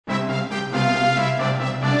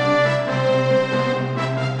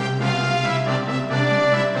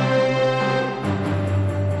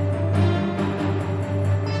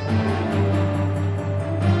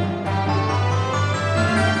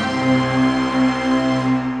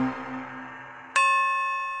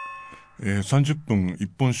30分一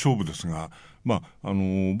本勝負ですが、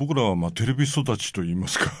僕らはテレビ育ちといいま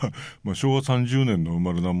すか、昭和30年の生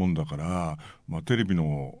まれなもんだから、テレビ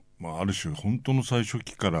の、ある種本当の最初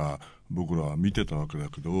期から僕らは見てたわけだ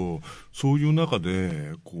けど、そういう中で、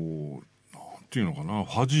なんていうのかな、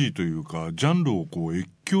ファジーというか、ジャンルを越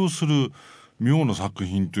境する妙な作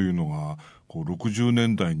品というのが、60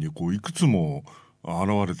年代にいくつも現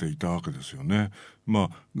れていたわけですよね。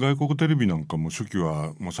外国テレビなんかも初期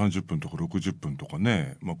は30分とか60分とか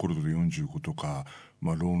ね、コルトで45とか、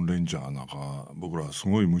ローンレンジャーなんか僕らはす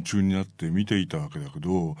ごい夢中になって見ていたわけだけ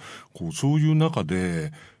ど、そういう中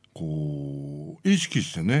で意識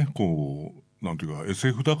してね、なんていうか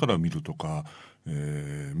SF だから見るとか、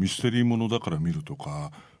ミステリーものだから見ると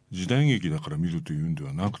か、時代劇だから見るというんで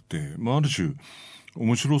はなくて、ある種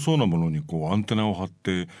面白そうなものにアンテナを張っ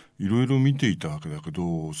ていろいろ見ていたわけだけ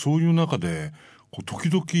ど、そういう中で時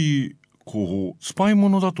々スパイも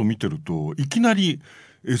のだと見てるといきなり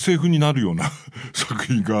SF になるような作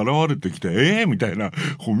品が現れてきてみたいな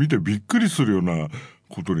見てびっくりするような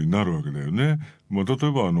ことになるわけだよね。例え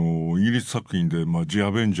ばイギリス作品でジ・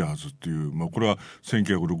アベンジャーズっていう、これは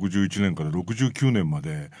1961年から69年ま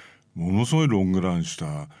でものすごいロングランし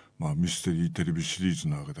たミステリーテレビシリーズ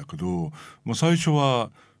なわけだけど、最初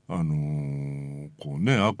は悪の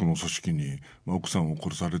組織に、奥さんを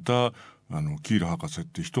殺されたキール博士っ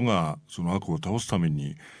て人がその悪を倒すため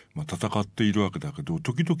に、戦っているわけだけど、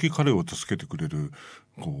時々彼を助けてくれる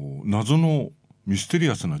謎のミステリ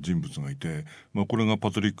アスな人物がいて、これが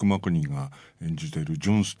パトリック・マクニーが演じているジ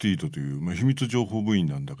ョン・スティートという、秘密情報部員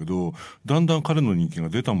なんだけど、だんだん彼の人気が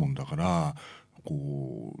出たもんだから、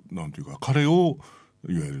なんていうか彼を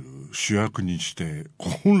いわゆる主役にして、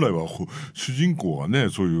本来は主人公がね、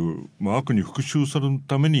そういう、悪に復讐する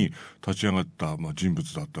ために立ち上がった、人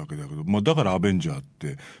物だったわけだけど、だからアベンジャーっ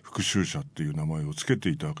て復讐者っていう名前をつけて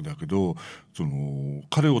いたわけだけど、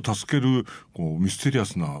彼を助けるミステリア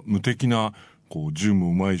スな無敵な銃も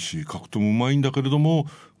うまいし格闘もうまいんだけれども、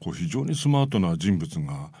非常にスマートな人物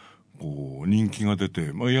が人気が出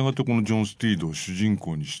て、やがてこのジョン・スティードを主人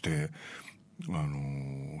公にして、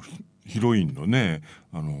ヒロインのね、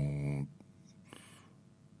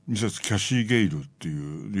ミセス・キャシー・ゲイルって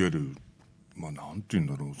いう、いわゆる、なんていうん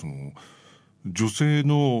だろう、女性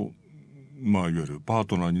の、いわゆるパー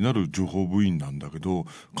トナーになる情報部員なんだけど、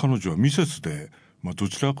彼女はミセスで、ど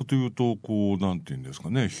ちらかというと、なんていうんですか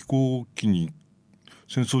ね、飛行機に、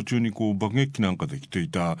戦争中に爆撃機なんかで着てい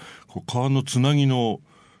た、革のつなぎの、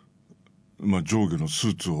上下のス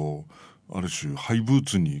ーツを、ある種ハイブー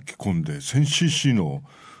ツに着込んで 1000cc の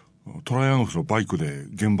トライアングルのバイクで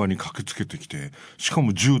現場に駆けつけてきて、しか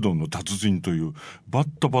も柔道の達人というバッ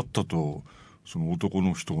タバッタとその男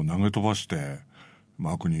の人を投げ飛ばして、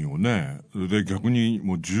悪人をね、で逆に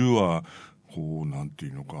もう銃はなんてい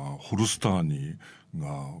うのか、ホルスターにガ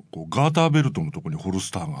ーターベルトのところにホルス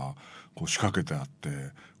ターが仕掛けてあって、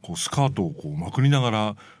スカートをまくりなが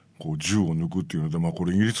ら銃を抜くっていうので、こ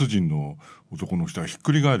れイギリス人の男の人はひっ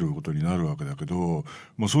くり返ることになるわけだけど、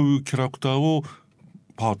そういうキャラクターを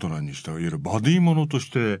パートナーにしたいわゆるバディものと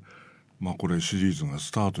して、これシリーズが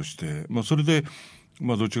スタートして、それで、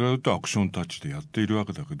どちらかというとアクションタッチでやっているわ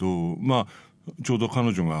けだけど、ちょうど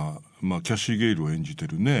彼女が、キャシー・ゲイルを演じて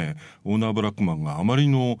るね、オーナー・ブラックマンがあまり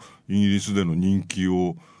のイギリスでの人気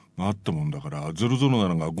があったもんだから、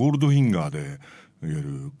007がゴールドフィンガーで、いわゆ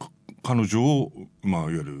る彼女を、い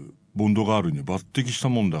わゆるボンドガールに抜擢した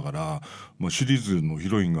もんだから、シリーズのヒ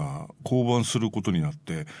ロインが降板することになっ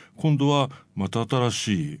て、今度はまた新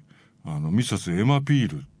しい、ミセス・エマ・ピー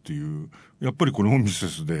ルっていう、やっぱりこれもミセ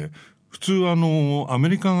スで、普通アメ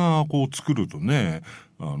リカが作るとね、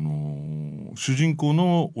主人公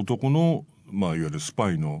の男の、いわゆるス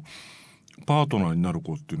パイのパートナーになる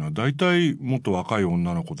子っていうのは大体もっと若い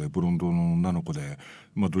女の子で、ブロンドの女の子で、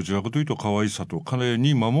どちらかというと可愛さと彼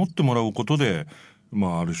に守ってもらうことで、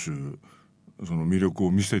ある種、その魅力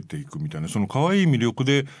を見せていくみたいな、その可愛い魅力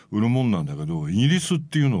で売るもんなんだけど、イギリスっ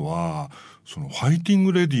ていうのは、そのファイティン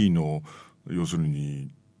グレディの、要するに、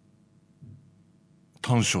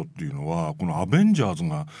短所っていうのは、このアベンジャーズ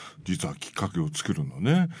が実はきっかけを作るの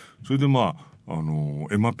ね。それでエマ・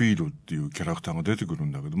ピールっていうキャラクターが出てくる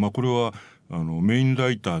んだけど、これは、メインラ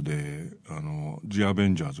イターで、ジ・アベ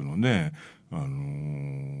ンジャーズのね、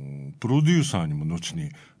プロデューサーにも後に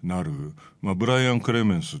なる、ブライアン・クレ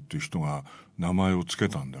メンスっていう人が名前をつけ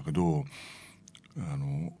たんだけど、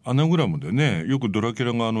アナグラムでね、よくドラキュ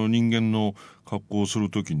ラが人間の格好をする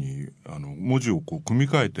ときに、文字を組み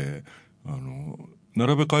替えて、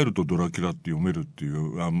並べ替えるとドラキュラって読めるってい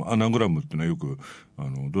うアナグラムってのはよく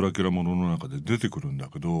ドラキュラものの中で出てくるんだ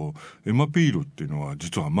けど、エマピールっていうのは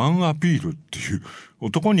実はマンアピールっていう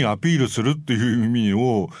男にアピールするっていう意味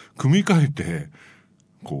を組み替えて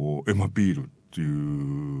こうエマピールってい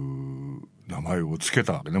う名前をつけ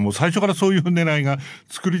たわけね。もう最初からそういう狙いが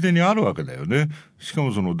作り手にあるわけだよね。しか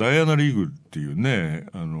もそのダイアナ・リーグっていうね、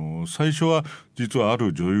最初は実はあ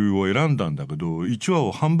る女優を選んだんだけど、1話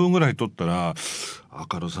を半分ぐらい撮ったら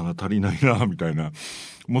明るさが足りないなみたいな、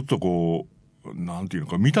もっとこうなんていうの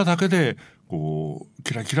か、見ただけでこう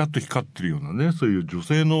キラキラっと光ってるようなね、そういう女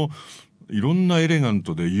性のいろんなエレガン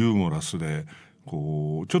トでユーモラスで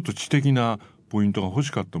こうちょっと知的なポイントが欲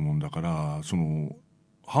しかったもんだから、その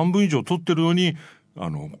半分以上撮ってるのに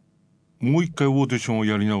もう一回オーディションを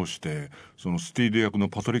やり直して、そのスティール役の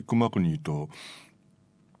パトリック・マクニーと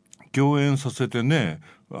共演させてね、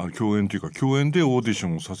共演というか共演でオーディショ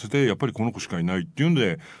ンをさせて、やっぱりこの子しかいないっていうん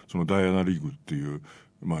で、そのダイアナ・リーグっていう、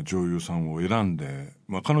女優さんを選んで、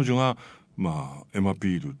彼女が、エマ・ピ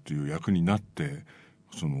ールっていう役になって、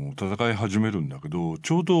その戦い始めるんだけど、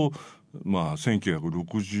ちょうど、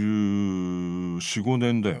1964、5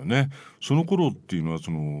年だよね。その頃っていうのは、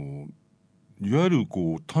その、いわゆる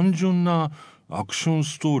こう単純なアクション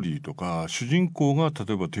ストーリーとか、主人公が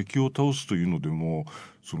例えば敵を倒すというのでも、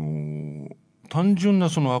その単純な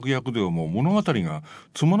その悪役ではもう物語が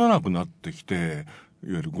つまらなくなってきて、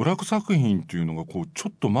いわゆる娯楽作品っていうのがこうちょ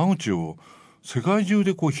っと間口を世界中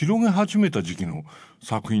でこう広げ始めた時期の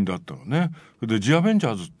作品だったのね。で、ジ・アベンジ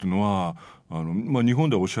ャーズっていうのは日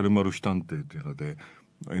本ではおしゃれマル秘探偵っていうので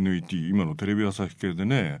NET 今のテレビ朝日系で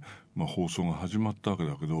ね、放送が始まったわけ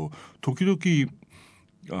だけど、時々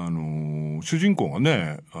主人公が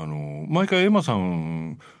ね、毎回エマさ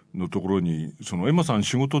んのところに、そのエマさん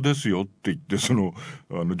仕事ですよって言って、その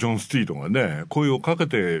ジョン・スティードがね、声をかけ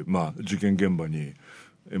て、事件現場に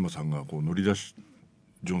エマさんがこうジョ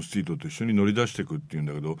ン・スティードと一緒に乗り出していくっていうん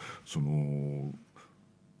だけど、その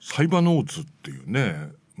サイバノーツっていう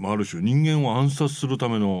ね、ある種人間を暗殺するた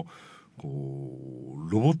めのこ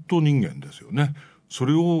うロボット人間ですよね。そ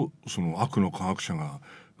れをその悪の科学者が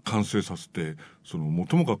完成させて、そのも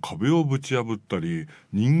ともと壁をぶち破ったり、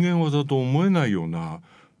人間技と思えないような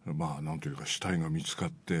なんていうか死体が見つかっ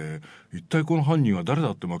て、一体この犯人は誰だ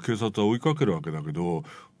って警察は追いかけるわけだけど、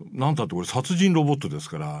なんたってこれ殺人ロボットです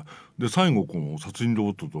から、で最後この殺人ロボ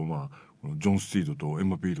ットとジョン・スティードとエ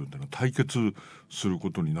マ・ピールっていうのは対決するこ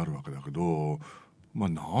とになるわけだけど、な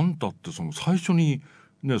んたってその最初に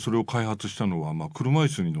ね、それを開発したのは車椅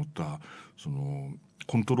子に乗ったその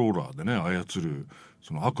コントローラーでね操る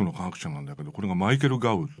その悪の科学者なんだけど、これがマイケル・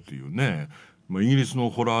ガウっていうね、イギリスの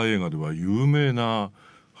ホラー映画では有名な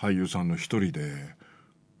俳優さんの一人で、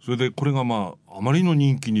それでこれがあまりの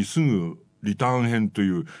人気にすぐリターン編とい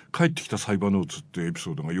う帰ってきたサイバーノーツっていうエピ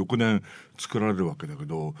ソードが翌年作られるわけだけ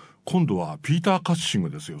ど、今度はピーター・カッシン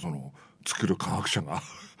グですよ、その作る科学者が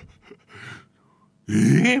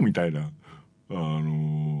みたいな。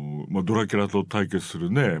ドラキュラと対決する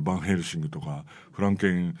ね、バンヘルシングとかフランケ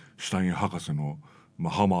ンシュタイン博士の、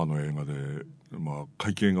ハマーの映画で、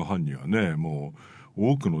怪奇映画ファンにはね、も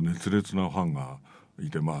う多くの熱烈なファンがい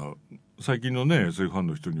て、最近のね SF ファン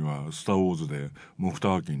の人にはスター・ウォーズでモフタ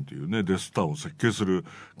ーキンというねデススターを設計する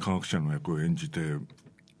科学者の役を演じて、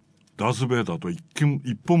ダース・ベイダーと一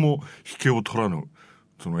歩も引けを取らぬ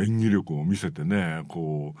その演技力を見せてね、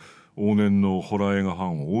こう往年のホラー映画ファ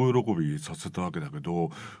ンを大喜びさせたわけだけど、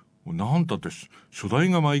なんたって初代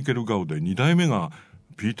がマイケル・ガウで2代目が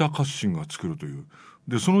ピーター・カッシンが作るという。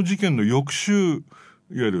でその事件の翌週、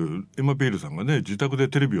いわゆるエマ・ペールさんがね自宅で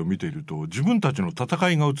テレビを見ていると、自分たちの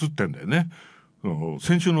戦いが映ってんだよね。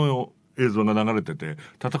先週の映像が流れてて、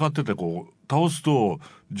戦っててこう倒すと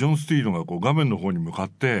ジョン・スティードがこう画面の方に向かっ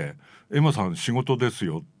てエマさん仕事です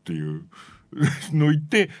よっていうの言っ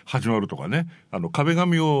て始まるとかね。壁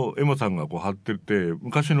紙をエマさんがこう貼ってて、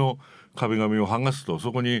昔の壁紙を剥がすと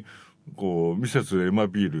そこにこうミセスエマ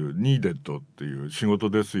ビールニーデッドっていう仕事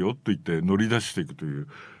ですよって言って乗り出していくという、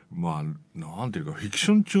なんていうかフィク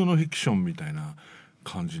ション中のフィクションみたいな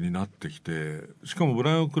感じになってきて、しかもブ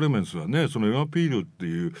ライアン・クレメンスはね、そのエマピールって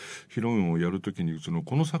いうヒロインをやるときにこ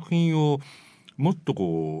の作品をもっと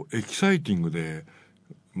こうエキサイティングで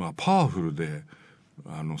パワフルで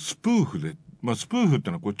スプーフで、スプーフって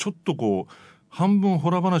のはこうちょっとこう半分ホ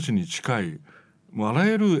ラ話に近い、あら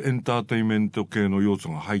ゆるエンターテインメント系の要素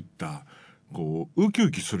が入ったこうウキ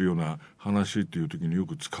ウキするような話っていう時によ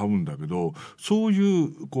く使うんだけど、そうい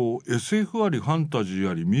うこう SF ありファンタジ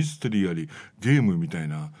ーありミステリーありゲームみたい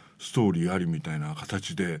なストーリーありみたいな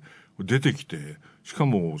形で出てきて、しか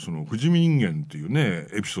もその不死身人間っていうね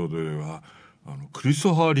エピソードではクリス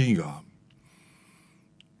トファー・リーが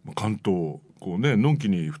関東こうねのんき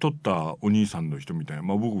に太ったお兄さんの人みたいな、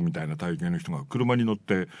僕みたいな体型の人が車に乗っ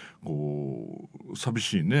てこう寂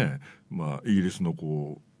しいね、イギリスの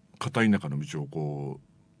こう片田舎の道をこう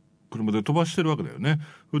車で飛ばしてるわけだよね。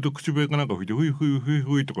それと口笛かなんか吹いてふいふいふい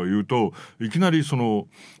ふいとか言うと、いきなりその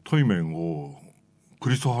対面をク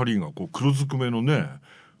リストハリーがこう黒ずくめのね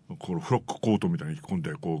このフロックコートみたいに着込ん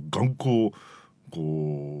でこう眼光を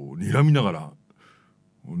こう睨みながら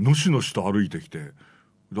のしのしと歩いてきて、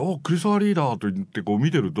クリストハリーだと言ってこう見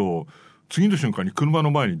てると、次の瞬間に車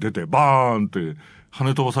の前に出てバーンって跳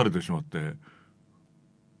ね飛ばされてしまって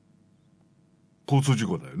交通事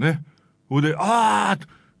故だよね。それで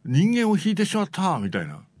人間を引いてしまったみたい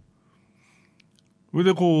な。それ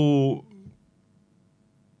でこ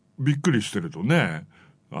うびっくりしてるとね、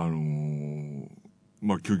救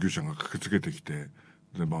急車が駆けつけてきて、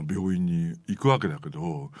で病院に行くわけだけ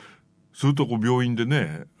ど、するとこう病院で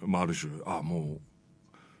ね、ある種もう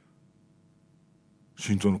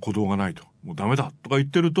心臓の鼓動がないと、もうダメだとか言っ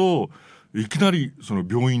てると、いきなりその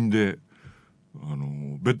病院で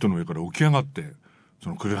ベッドの上から起き上がって、そ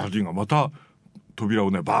のクレハジンがまた扉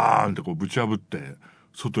をねバーンってこうぶち破って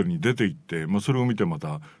外に出て行って、それを見てま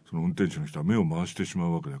たその運転手の人は目を回してしま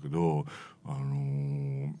うわけだけど、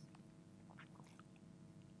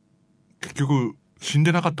結局死ん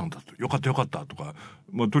でなかったんだと、よかったよかったとか、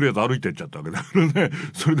とりあえず歩いてっちゃったわけだからね。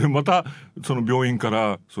それでまたその病院か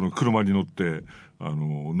らその車に乗って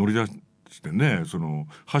乗り出してね、その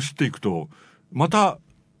走っていくと、また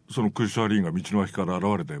そのクリストファー・リーが道の脇から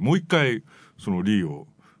現れて、もう一回そのリーを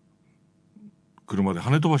車で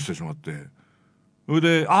跳ね飛ばしてしまって、それ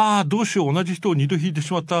でどうしよう、同じ人を二度引いて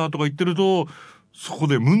しまったとか言ってると、そこ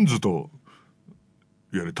でムンズと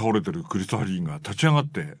いわゆる倒れてるクリストファー・リーが立ち上がっ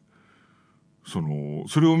て、そ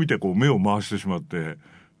れを見てこう目を回してしまって、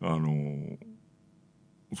そ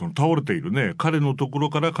の倒れているね彼のところ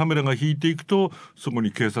からカメラが引いていくと、そこ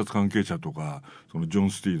に警察関係者とかそのジョ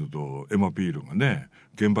ン・スティードとエマ・ピールがね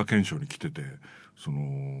現場検証に来てて、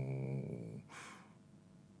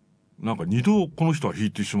なんか二度この人は引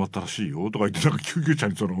いてしまったらしいよとか言って、なんか救急車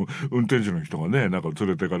にその運転手の人がねなんか連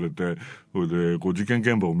れてかれて、それでこう事件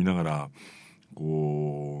現場を見ながら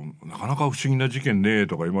こうなかなか不思議な事件ね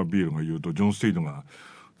とかエマ・ピールが言うと、ジョン・スティードが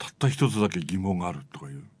たった一つだけ疑問があるとか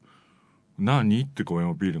言う。何ってこうエ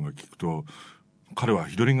マ・ピールが聞くと、彼は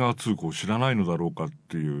左側通行を知らないのだろうかっ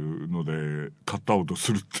ていうのでカットアウト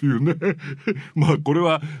するっていうねこれ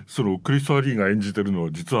はそのクリストファー・リーが演じてるの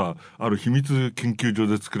は実はある秘密研究所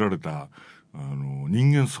で作られた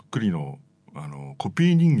人間そっくりのコ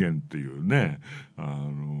ピー人間っていうね、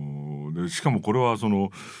でしかもこれはそ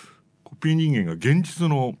のコピー人間が現実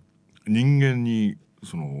の人間に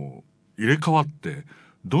その入れ替わって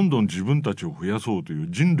どんどん自分たちを増やそうとい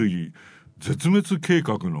う人類絶滅計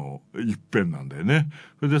画の一編なんだよね。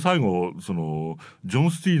それで最後そのジョ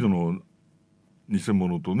ン・スティードの偽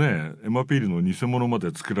物とねエマ・ピールの偽物まで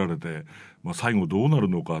作られて、最後どうなる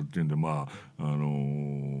のかっていうんで、エマ・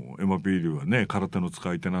ピールはね空手の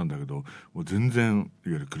使い手なんだけど、もう全然い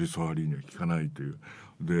わゆるクリストファー・リーには効かないという。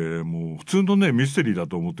でもう普通のねミステリーだ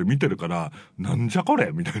と思って見てるから、なんじゃこれ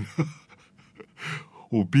みたいな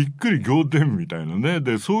びっくり仰天みたいなね。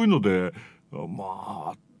でそういうので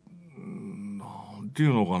なんてい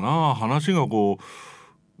うのかな、話がこう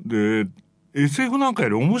で SF なんかよ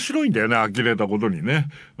り面白いんだよね、呆れたことにね。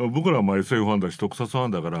僕らはSF ファンだし特撮ファ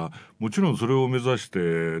ンだから、もちろんそれを目指して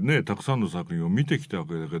ねたくさんの作品を見てきたわ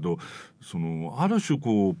けだけど、そのある種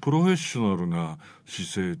こうプロフェッショナルな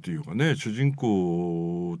姿勢っていうかね、主人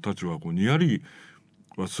公たちはこうにやり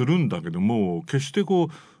はするんだけども、決してこ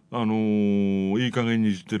ういい加減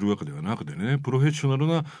にしてるわけではなくてね、プロフェッショナル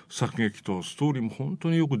な作劇とストーリーも本当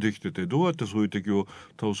によくできてて、どうやってそういう敵を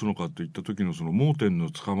倒すのかといった時のその盲点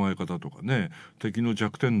の捕まえ方とかね、敵の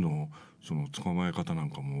弱点のその捕まえ方なん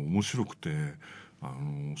かも面白くて、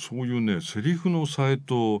そういうねセリフのさえ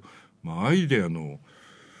と、アイデアの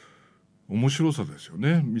面白さですよ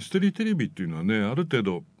ね。ミステリーテレビっていうのはね、ある程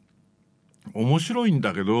度面白いん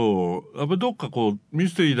だけど、やっぱどっかこうミ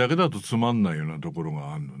ステリーだけだとつまんないようなところ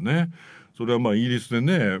があるのね。それはイギリスで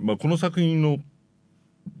ね、この作品の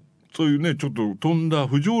そういうねちょっと飛んだ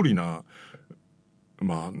不条理な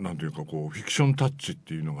なんていうかこうフィクションタッチっ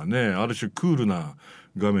ていうのがね、ある種クールな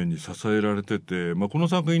画面に支えられてて、この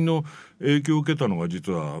作品の影響を受けたのが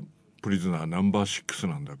実はプリズナーナンバー6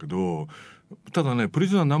なんだけど、ただねプリ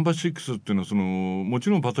ズナーナンバー6っていうのはそのもち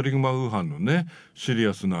ろんパトリック・マグーハンのねシリ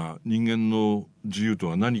アスな人間の自由と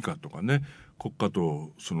は何かとかね、国家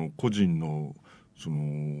とその個人のその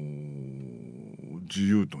自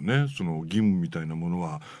由とねその義務みたいなもの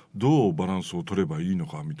はどうバランスを取ればいいの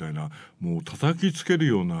かみたいな、もう叩きつける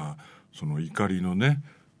ようなその怒りのね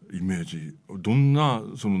イメージ、どんな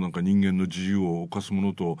そのなんか人間の自由を侵すも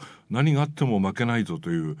のと何があっても負けないぞと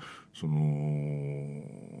いうその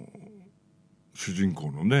主人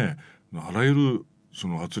公のね、あらゆるそ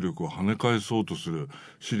の圧力を跳ね返そうとする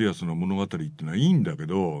シリアスな物語っていうのはいいんだけ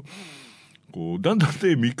ど、こうだんだん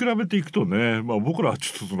ね見比べていくとね、まあ僕らは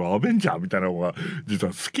ちょっとそのアベンジャーみたいなのが実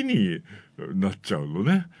は好きになっちゃうの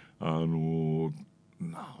ね。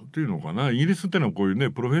なんていうのかな、イギリスってのはこういうね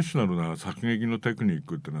プロフェッショナルな作劇のテクニッ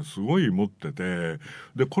クっていうのはすごい持ってて、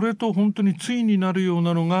でこれと本当に対になるよう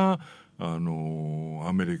なのがア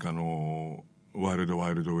メリカのワイルド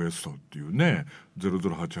ウエストっていうね、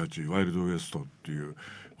0088ワイルドウエストっていう、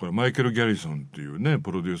これマイケル・ギャリソンっていうね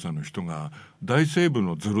プロデューサーの人が大西部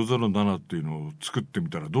の007っていうのを作ってみ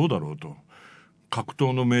たらどうだろうと。格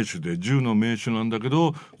闘の名手で銃の名手なんだけ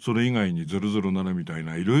ど、それ以外に007みたい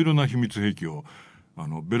ないろいろな秘密兵器を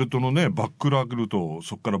ベルトのねバックル開けると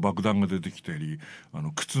そこから爆弾が出てきたり、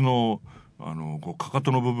靴のこうかか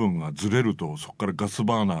との部分がずれるとそこからガス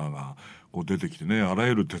バーナーがこう出てきてね、あら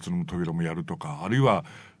ゆる鉄の扉もやるとか、あるいは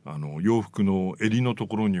洋服の襟のと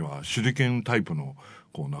ころには手裏剣タイプの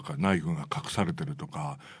こうなんかナイフが隠されてると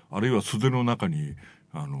か、あるいは袖の中に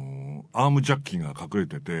アームジャッキが隠れ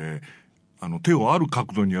てて、手をある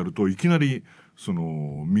角度にやるといきなりそ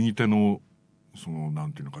の右手のそのな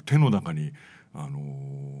んていうのか手の中に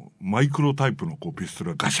マイクロタイプのこうピスト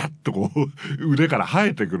ルがガシャッとこう腕から生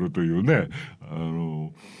えてくるというね、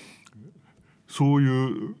そう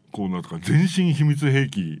いうこうなんとか全身秘密兵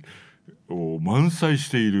器を満載し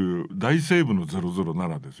ている大西部の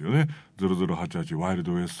007ですよね。0088ワイル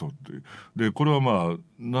ドウエストっていう。でこれはまあ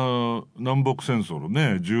南北戦争の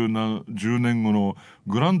ね10年後の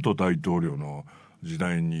グラント大統領の時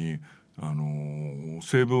代に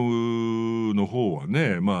西部の方は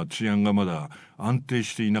ね、まあ治安がまだ安定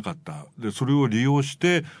していなかった。でそれを利用し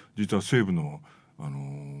て実は西部の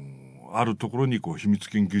あるところにこう秘密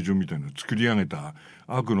研究所みたいなのを作り上げた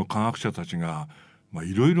悪の科学者たちがまあ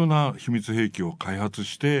いろいろな秘密兵器を開発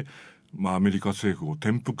して、まあアメリカ政府を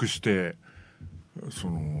転覆してそ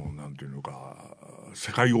のなんていうのか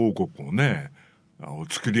世界王国をね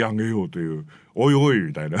作り上げようという、おいおい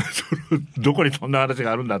みたいなどこにそんな話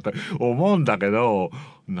があるんだって思うんだけど、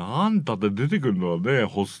なんたって出てくるのはね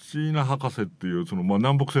ホスチーナ博士っていうその、まあ、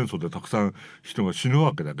南北戦争でたくさん人が死ぬ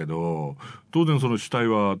わけだけど、当然その死体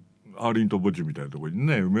はアーリント墓地みたいなところに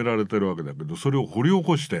ね埋められてるわけだけど、それを掘り起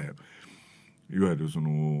こしていわゆるそ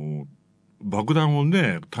の爆弾を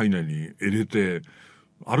ね体内に入れて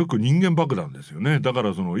歩く人間爆弾ですよね。だか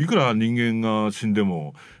らそのいくら人間が死んで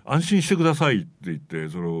も安心してくださいって言って、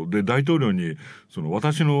そので大統領にその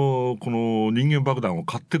私のこの人間爆弾を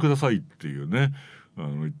買ってくださいっていうね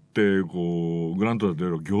言ってこうグラント大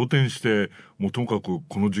統領仰天して、もうともかく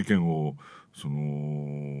この事件をそ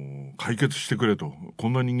の解決してくれと、こ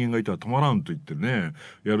んな人間がいたらたまらんと言ってね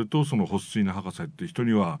やると、そのホスチーナ博士って人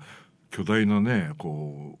には巨大なね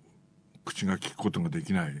こう口が利くことがで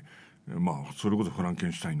きない、まあそれこそフランケ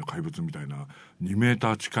ンシュタインの怪物みたいな2メー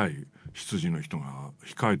ター近い羊の人が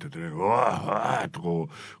控えててね、うわーうわーとこ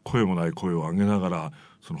う声もない声を上げながら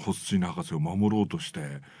そのホスチーナ博士を守ろうとして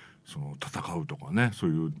その戦うとかね、そう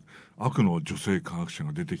いう悪の女性科学者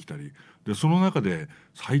が出てきたりで、その中で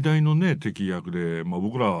最大のね敵役で、まあ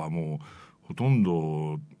僕らはもうほとん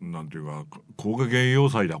どなんていうか高画原要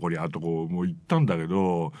塞だこりゃとこうもう言ったんだけ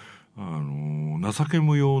ど、情け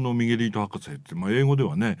無用のミゲリート博士って、まあ、英語で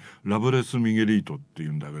はねラブレスミゲリートって言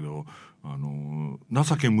うんだけど、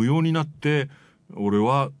情け無用になって俺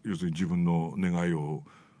は要するに自分の願いを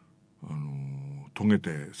遂げ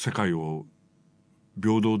て世界を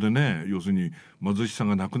平等でね、要するに貧しさ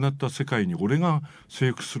がなくなった世界に俺が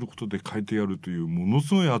征服することで変えてやるというもの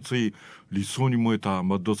すごい熱い理想に燃えた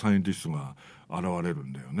マッドサイエンティストが現れる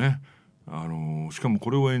んだよね。しかも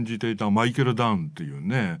これを演じていたマイケル・ダーンっていう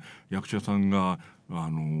ね役者さんがまあ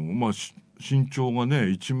身長がね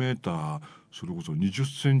1メーターそれこそ20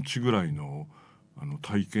センチぐらいの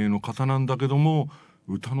体型の方なんだけども、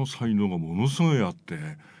歌の才能がものすごいあって、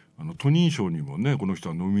トニー賞にもねこの人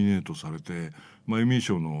はノミネートされて、まあ、エミー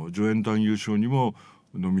賞の助演男優賞にも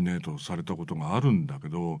ノミネートされたことがあるんだけ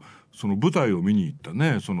ど、その舞台を見に行った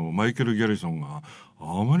ねそのマイケル・ギャリソンが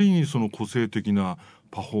あまりにその個性的な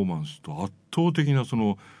パフォーマンスと圧倒的なそ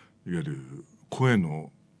のいわゆる声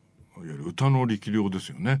のいわゆる歌の力量で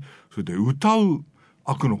すよね。それで歌う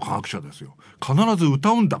悪の科学者ですよ。必ず歌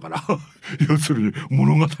うんだから要するに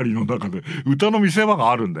物語の中で歌の見せ場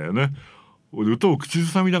があるんだよね。歌を口ず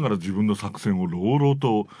さみながら自分の作戦を朗々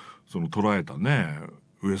とその捉えたね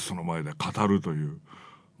ウエストの前で語るという、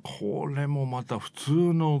これもまた普通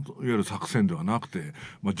のいわゆる作戦ではなくて、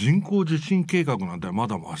まあ、人工地震計画なんてま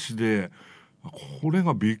だマシで、これ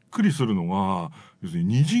がびっくりするのが、要する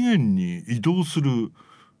に二次元に移動するいわ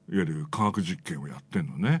ゆる科学実験をやってん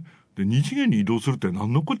のね。で二次元に移動するって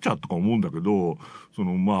何のこっちゃとか思うんだけど、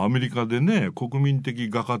アメリカでね国民的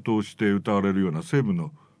画家として歌われるような西部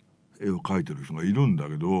の絵を描いてる人がいるんだ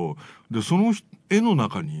けど、でその絵の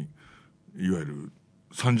中にいわゆる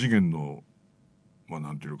三次元の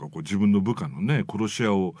なんていうか自分の部下のね殺し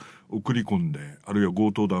屋を送り込んで、あるいは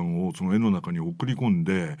強盗団をその絵の中に送り込ん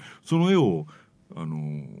で、その絵を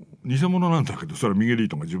偽物なんだけど、それはミゲリー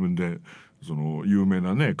トが自分でその有名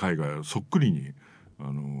なね絵画そっくりに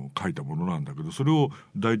描いたものなんだけど、それを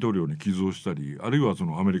大統領に寄贈したり、あるいはそ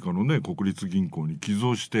のアメリカのね国立銀行に寄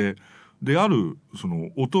贈して、であるそ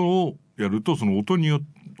の音をやると、その音の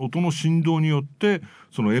振動によって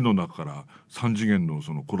その絵の中から三次元の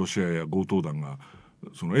その殺し屋や強盗団が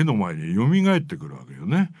その絵の前に蘇ってくるわけよ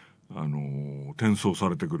ね。転送さ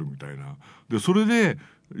れてくるみたいな。でそれで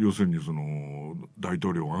要するにその大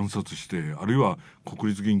統領を暗殺して、あるいは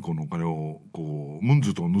国立銀行のお金をムン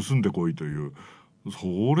ズと盗んでこいという、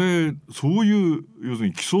そういう要する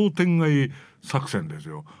に奇想天外作戦です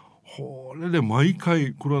よ。これで毎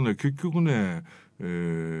回これはね結局ね、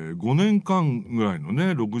5年間ぐらいの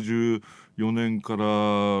ね64年から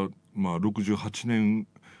68年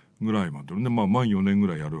ぐらいまでね、満4年ぐ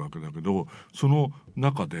らいやるわけだけど、その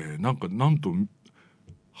中でなんと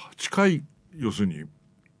近い要するに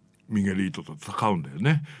ミゲリートと戦うんだよ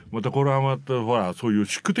ね。またこれはまたほらそういう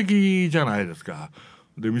宿敵じゃないですか。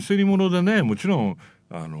でミステリーものでね、もちろん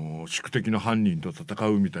宿敵の犯人と戦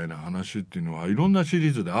うみたいな話っていうのはいろんなシ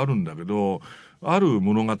リーズであるんだけど、ある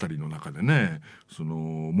物語の中でね、その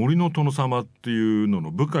森の殿様っていうの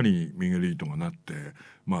の部下にミゲリートがなって、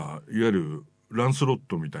いわゆるランスロッ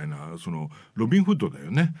トみたいなそのロビンフッドだ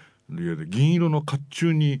よね。いわゆる銀色の甲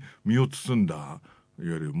冑に身を包んだい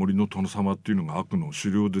わゆる森の殿様っていうのが悪の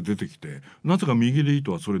首領で出てきて、なぜかミゲリー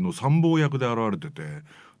トはそれの参謀役で現れてて、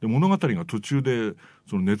で物語が途中で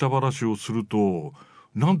そのネタばらしをすると、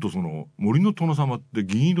なんとその森の殿様って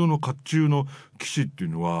銀色の甲冑の騎士っていう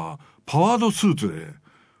のはパワードスーツで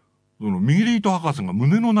そのミゲリート博士が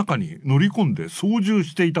胸の中に乗り込んで操縦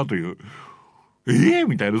していたという、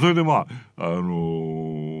みたいな。それでワ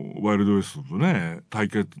イルドウエストとね空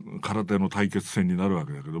手の対決戦になるわ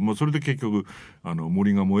けだけど、それで結局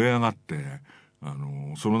森が燃え上がって、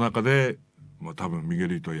その中で多分ミゲ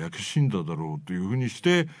リートは焼け死んだだろうというふうにし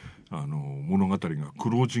て物語がク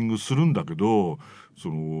ロージングするんだけど、そ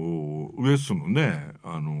のウエストのね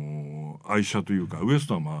愛車というか、ウエス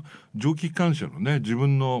トは蒸気機関車のね自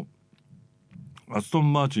分のアスト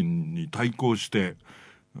ンマーチンに対抗して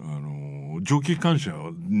蒸気機関車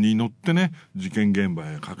に乗ってね事件現場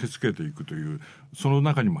へ駆けつけていくという、その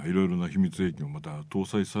中にいろいろな秘密兵器がまた搭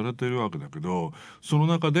載されているわけだけど、その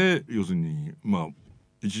中で要するに1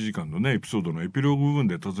時間のねエピソードのエピローグ部分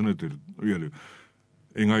で尋ねている、いわゆる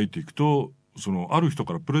描いていくと、そのある人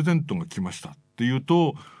からプレゼントが来ましたっていう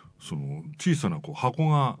と、その小さな箱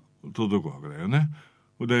が届くわけだよね。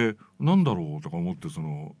でなんだろうとか思ってそ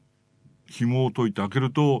の紐を解いて開け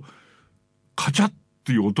るとカチャッっ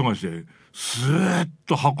ていう音がして、スーッ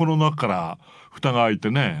と箱の中から蓋が開いて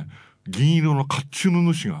ね、銀色の甲冑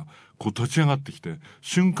の主が立ち上がってきて、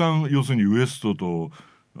瞬間要するにウエストと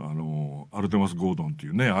アルテマス・ゴードンってい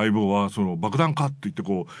うね相棒はその爆弾かって言って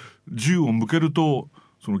銃を向けると、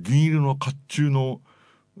その銀色の甲冑の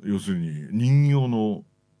要するに人形の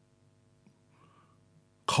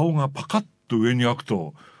顔がパカッと上に開く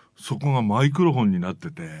と、そこがマイクロフォンになって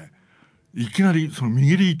て、いきなりそのミ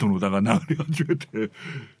ゲリートの歌が流れ始めて、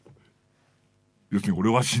要するに俺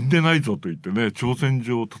は死んでないぞと言ってね挑戦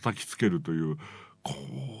状を叩きつけるという、こ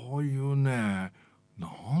ういうね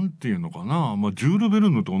なんていうのかな、ジュール・ベル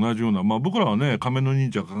ヌと同じような、僕らはね仮面の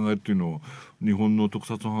忍者考えっていうのを日本の特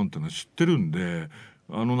撮班っていうのは知ってるんで、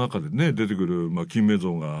中でね出てくる金目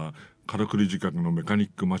像がからくり仕掛けのメカニッ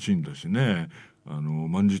クマシンだしね、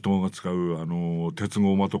万事島が使う鉄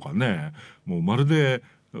拷馬とかね、もうまるで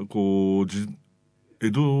江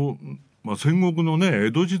戸、戦国のね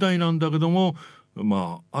江戸時代なんだけども、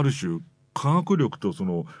ある種科学力とそ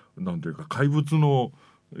のなんていうか怪物の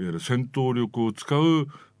いわゆる戦闘力を使う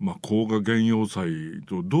高画原要塞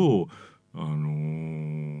とどう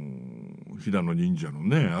飛騨の忍者の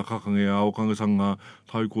ね赤影や青影さんが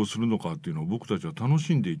対抗するのかっていうのを僕たちは楽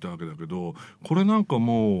しんでいたわけだけど、これなんか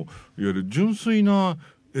もういわゆる純粋な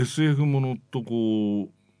SF ものと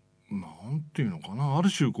なんていうのかな、ある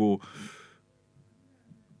種違う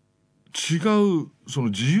そ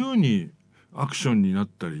の自由にアクションになっ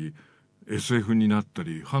たり SF になった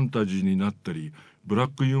りファンタジーになったりブラ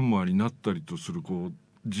ックユーモアになったりとする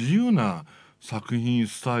自由な作品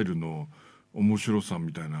スタイルの面白さ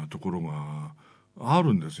みたいなところがあ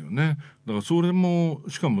るんですよね。だからそれも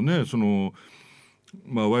しかもね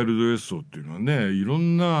ワイルドエストっていうのはねいろ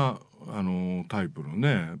んなタイプの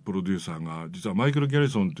ねプロデューサーが実はマイケル・ギャリ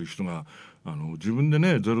ソンっていう人が自分で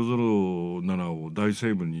ね007を大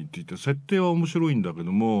成分に言っていて設定は面白いんだけ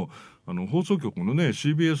ども放送局のね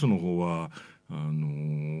CBS の方はな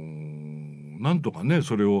んとかね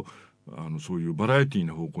それをそういうバラエティー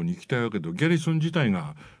の方向に行きたいわけでギャリソン自体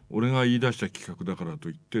が俺が言い出した企画だからと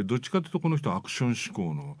いってどっちかというとこの人はアクション志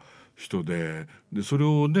向の人でそれ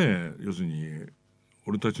をね要するに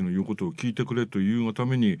俺たちの言うことを聞いてくれというがた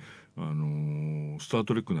めにスター・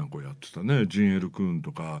トレックなんかをやってたねジン・エル・クーン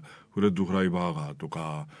とかフレッド・フライバーガーと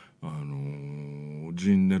か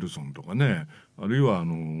ジン・ネルソンとかねあるいはアウ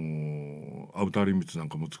ター・リミッツなん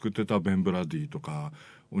かも作ってたベン・ブラディとか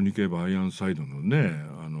鬼競馬アイアンサイドのね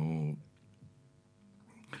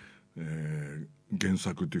原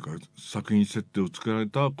作っていうか作品設定を作られ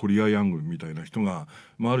たコリア・ヤングみたいな人が、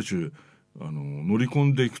ある種乗り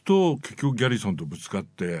込んでいくと結局ギャリソンとぶつかっ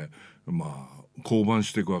て降板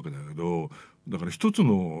していくわけだけどだから一つ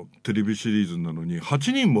のテレビシリーズなのに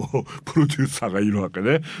8人もプロデューサーがいるわけ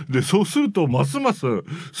ね。でそうするとますます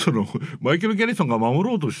マイケル・ギャリソンが守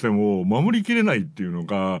ろうとしても守りきれないっていうの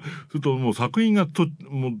がするともう作品が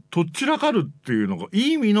もうとっちらかるっていうのがい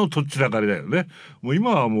い意味のとっちらかりだよね。もう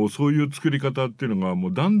今はもうそういう作り方っていうのがも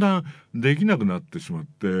うだんだんできなくなってしまっ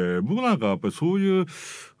て僕なんかやっぱりそういうっ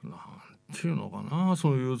ていうのかな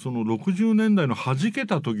そういう60年代の弾け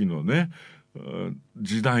た時のね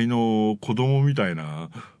時代の子供みたいな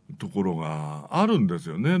ところがあるんです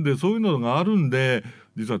よね。でそういうのがあるんで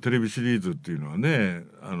実はテレビシリーズっていうのはね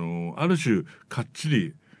ある種かっち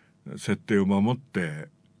り設定を守って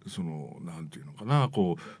なんていうのかな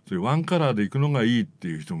そういうワンカラーで行くのがいいって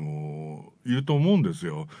いう人もいると思うんです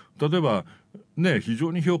よ。例えばね非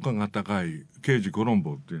常に評価が高い刑事コロン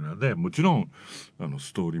ボっていうのはねもちろん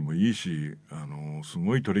ストーリーもいいしす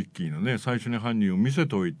ごいトリッキーなね最初に犯人を見せ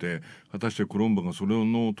ておいて果たしてコロンボがそれ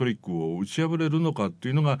のトリックを打ち破れるのかって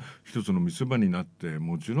いうのが一つの見せ場になって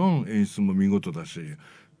もちろん演出も見事だし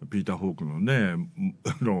ピーター・ホークのね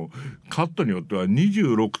カットによっては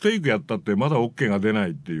26テイクやったってまだ OK が出な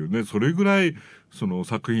いっていうねそれぐらい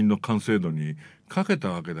作品の完成度にかけた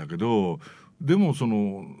わけだけどでも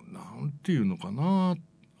なんていうのかな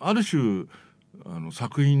ある種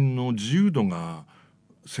作品の自由度が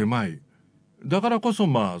狭いだからこそ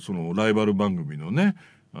ライバル番組のね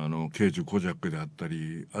刑事コジャックであった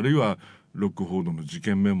りあるいはロックフォードの事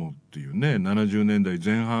件メモっていうね70年代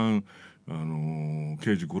前半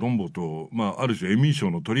刑事コロンボと、ある種エミー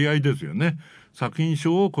賞の取り合いですよね。作品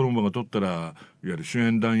賞をコロンボが取ったらいわゆる主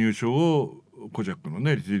演男優賞をコジャックの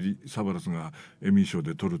ねリティ・サバラスがエミー賞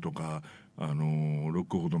で取るとかロッ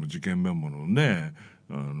クフォードの事件メモのね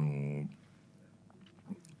いわ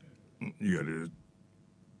ゆる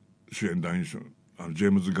主演男優賞ジェ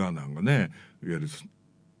ームズ・ガーナーがねいわゆる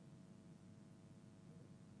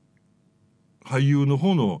俳優の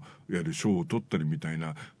方のいわゆる賞を取ったりみたい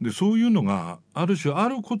なでそういうのがある種あ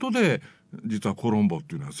ることで実はコロンボっ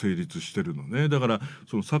ていうのは成立してるのね。だから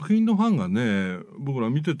作品のファンがね僕ら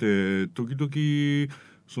見てて時々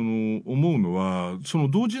思うのは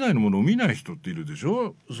同時代のものを見ない人っているでし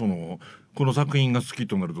ょ。この作品が好き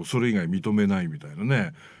となるとそれ以外認めないみたいな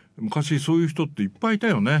ね昔そういう人っていっぱいいた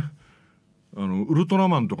よね。ウルトラ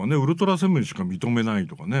マンとかねウルトラセブンしか認めない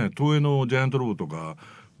とかね東映のジャイアントロボとか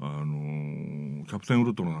キャプテンウ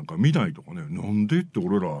ルトラなんか見ないとかねなんでって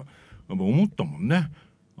俺らやっぱ思ったもんね。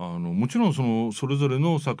もちろんそれぞれ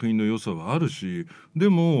の作品の良さはあるしで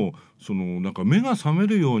もなんか目が覚め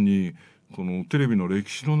るようにこのテレビの歴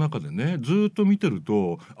史の中でねずっと見てる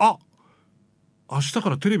と明日か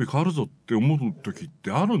らテレビ変わるぞって思う時って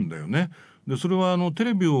あるんだよね。でそれはテ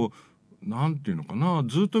レビをなんていうのかな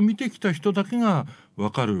ずっと見てきた人だけが分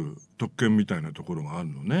かる特権みたいなところがある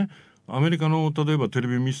のね。アメリカの例えばテレ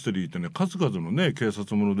ビミステリーってね数々のね警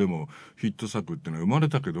察ものでもヒット作ってのは生まれ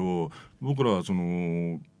たけど僕らは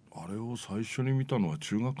あれを最初に見たのは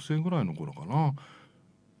中学生ぐらいの頃かな。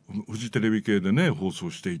フジテレビ系でね放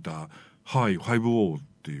送していたハワイ 5O っ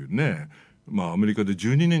ていうねアメリカで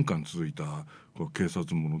12年間続いた警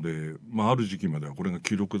察もので、ある時期まではこれが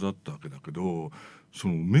記録だったわけだけど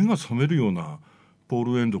目が覚めるようなポー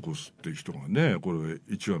ル・エンドコスっていう人がねこれ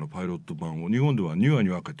1話のパイロット版を日本では2話に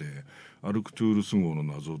分けてアルクトゥールス号の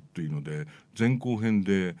謎っていうので前後編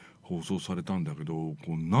で放送されたんだけど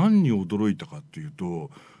何に驚いたかっていうとオ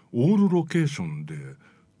ールロケーションで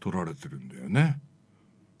撮られてるんだよね。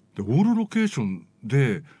でオールロケーション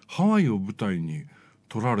でハワイを舞台に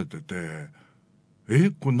撮られてて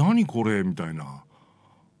これ何これみたいな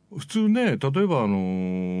普通ね、例えば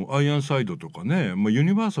アイアンサイドとかね、ユ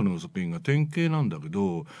ニバーサルの作品が典型なんだけど、い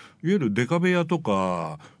わゆるデカ部屋と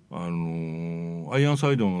か、アイアン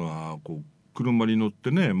サイドがこう車に乗っ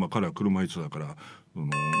てね、彼は車椅子だから、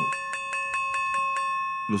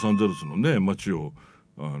ロサンゼルスのね、街を、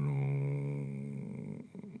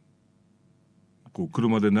こう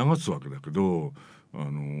車で流すわけだけど、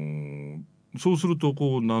そうすると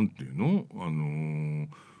こうなんていうの、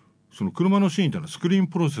その車のシーンってのはスクリーン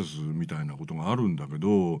プロセスみたいなことがあるんだけ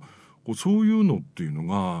ど、こうそういうのっていうの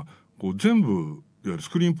がこう全部いわゆるス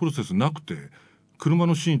クリーンプロセスなくて、車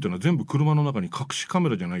のシーンっていうのは全部車の中に隠しカメ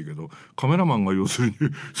ラじゃないけど、カメラマンが要するに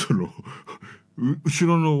その後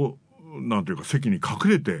ろのなんていうか席に隠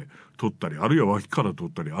れて撮ったり、あるいは脇から撮っ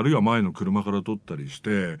たり、あるいは前の車から撮ったりし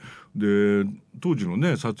て、で当時の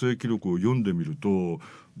ね撮影記録を読んでみると、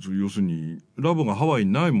要するにラボがハワイ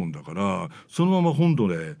にないもんだから、そのまま本土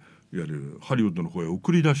でいわゆるハリウッドの方へ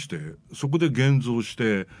送り出して、そこで現像し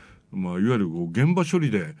て、いわゆるこう現場処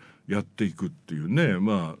理でやっていくっていうね、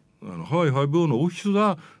ハワイ5のオフィス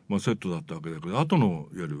が、セットだったわけだけど、後の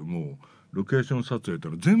いわゆるもうロケーション撮影って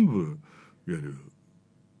のは全部いわゆる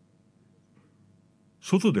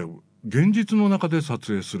外で現実の中で撮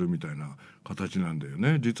影するみたいな形なんだよ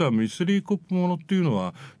ね。実はミステリーコップものっていうの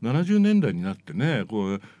は70年代になってね、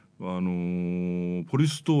これポリ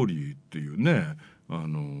ストーリーっていうね、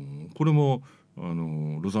これも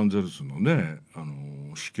ロサンゼルスのね、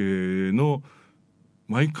死刑の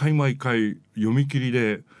毎回毎回読み切り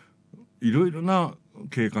でいろいろな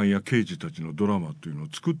警官や刑事たちのドラマっていうのを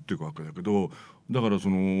作っていくわけだけど、だから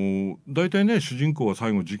大体ね主人公は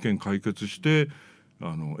最後事件解決して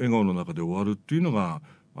笑顔の中で終わるっていうのが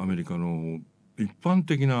アメリカの一般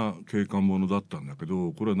的な警官ものだったんだけ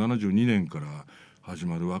ど、これは72年から始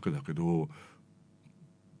まるわけだけど、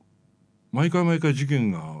毎回毎回事件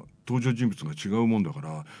が登場人物が違うもんだか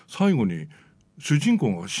ら、最後に主人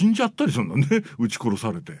公が死んじゃったりするんだね撃ち殺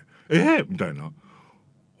されて、みたいな、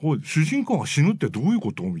主人公が死ぬってどういう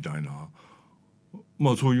ことみたいな。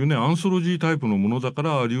そういうねアンソロジータイプのものだか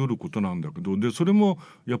らあり得ることなんだけど、でそれも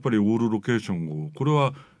やっぱりオールロケーションを、これ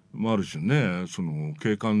はある種ねその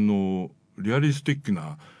警官のリアリスティック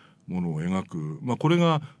なものを描く、これ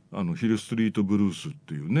がヒルストリートブルースっ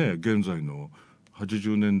ていうね現在の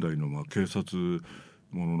80年代の警察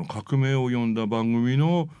ものの革命を呼んだ番組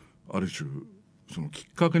のある種そのき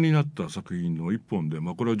っかけになった作品の一本で、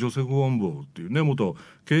これはジョセフ・ウォンボーっていうね元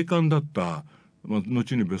警官だった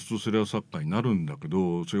後にベストセラー作家になるんだけ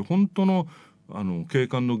ど、そういう本当の警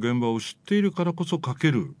官の現場を知っているからこそ書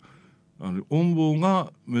ける音棒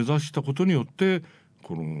が目指したことによって、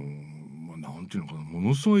このなんていうのかな、も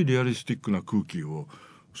のすごいリアリスティックな空気を、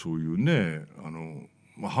そういうね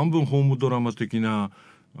半分ホームドラマ的な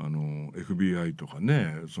FBI とか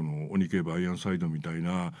ね、その鬼警部アイアンサイドみたい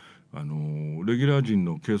なレギュラー陣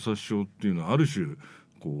の警察署っていうのはある種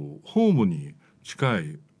こうホームに近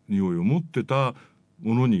い匂いを持ってた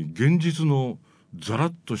ものに現実のザラ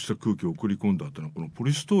ッとした空気を送り込んだっていうのは、このポ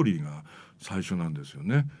リストーリーが最初なんですよ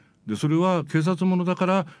ね。でそれは警察ものだか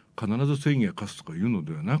ら必ず正義が勝つとかいうの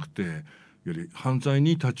ではなくて、より犯罪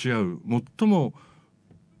に立ち会う最も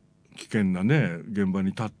危険なね現場に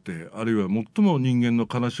立って、あるいは最も人間の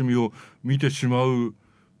悲しみを見てしまう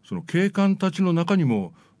その警官たちの中に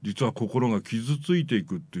も実は心が傷ついてい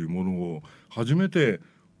くっていうものを初めて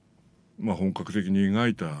本格的に描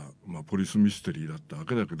いた、ポリスミステリーだったわ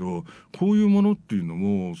けだけど、こういうものっていうの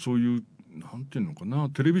もそういうなんていうのかな、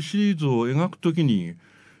テレビシリーズを描くときに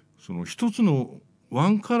その一つのワ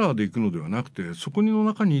ンカラーでいくのではなくて、そこの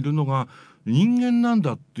中にいるのが人間なん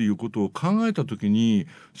だっていうことを考えたときに、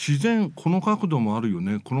自然この角度もあるよ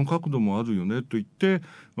ね、この角度もあるよねと言って、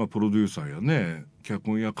プロデューサーやね脚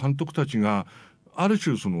本や監督たちがある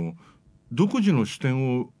種その独自の視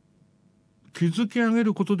点を築き上げ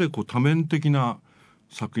ることで多面的な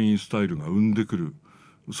作品スタイルが生んでくる、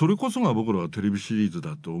それこそが僕らはテレビシリーズ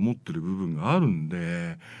だと思ってる部分があるん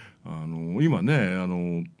で、今ね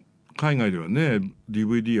海外ではね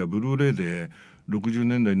DVD やブルーレイで60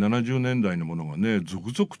年代70年代のものがね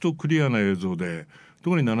続々とクリアな映像で、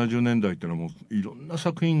特に70年代っていうのはもういろんな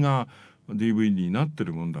作品が DVD になって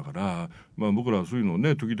るもんだから、僕らはそういうのを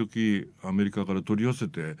ね時々アメリカから取り寄せ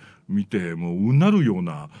て見て、もううなるよう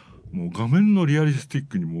な、もう画面のリアリスティッ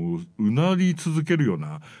クにもうなり続けるよう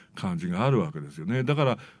な感じがあるわけですよね。だか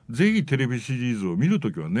らぜひテレビシリーズを見ると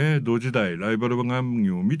きはね、同時代ライバル番組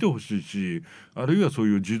を見てほしいし、あるいはそう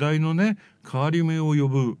いう時代のね変わり目を呼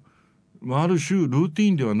ぶ、ある種ルーテ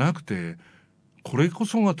ィンではなくて、これこ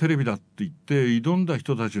そがテレビだって言って挑んだ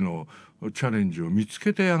人たちのチャレンジを見つ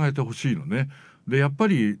けてあげてほしいのね。でやっぱ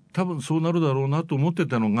り多分そうなるだろうなと思って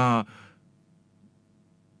たのが、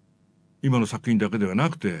今の作品だけではな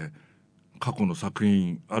くて過去の作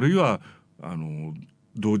品、あるいは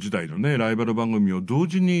同時代のねライバル番組を同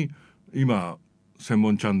時に今専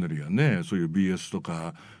門チャンネルやねそういう BS と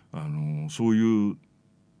かそういう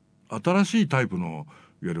新しいタイプのいわ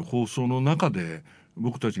ゆる放送の中で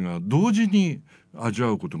僕たちが同時に味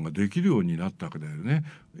わうことができるようになったわけだよね。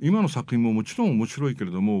今の作品ももちろん面白いけ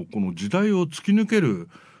れども、この時代を突き抜ける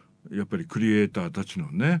やっぱりクリエイターたち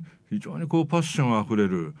のね非常にこうパッションあふれ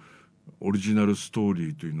るオリジナルストー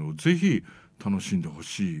リーというのをぜひ楽しんでほ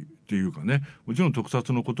しいっていうかね、もちろん特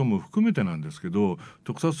撮のことも含めてなんですけど、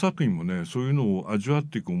特撮作品もねそういうのを味わっ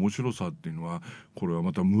ていく面白さっていうのはこれは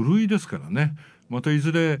また無類ですからね。またい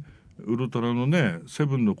ずれウルトラのねセ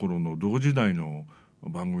ブンの頃の同時代の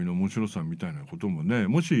番組の面白さみたいなこともね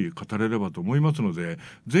もし語れればと思いますので、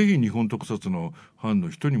ぜひ日本特撮のファンの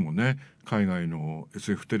人にもね海外の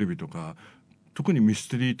SF テレビとか特にミス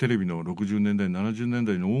テリーテレビの60年代70年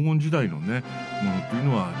代の黄金時代のねものという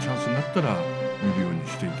のはチャンスになったら見るように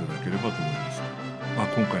していただければと思います。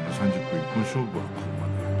今回の30分一本勝負はここ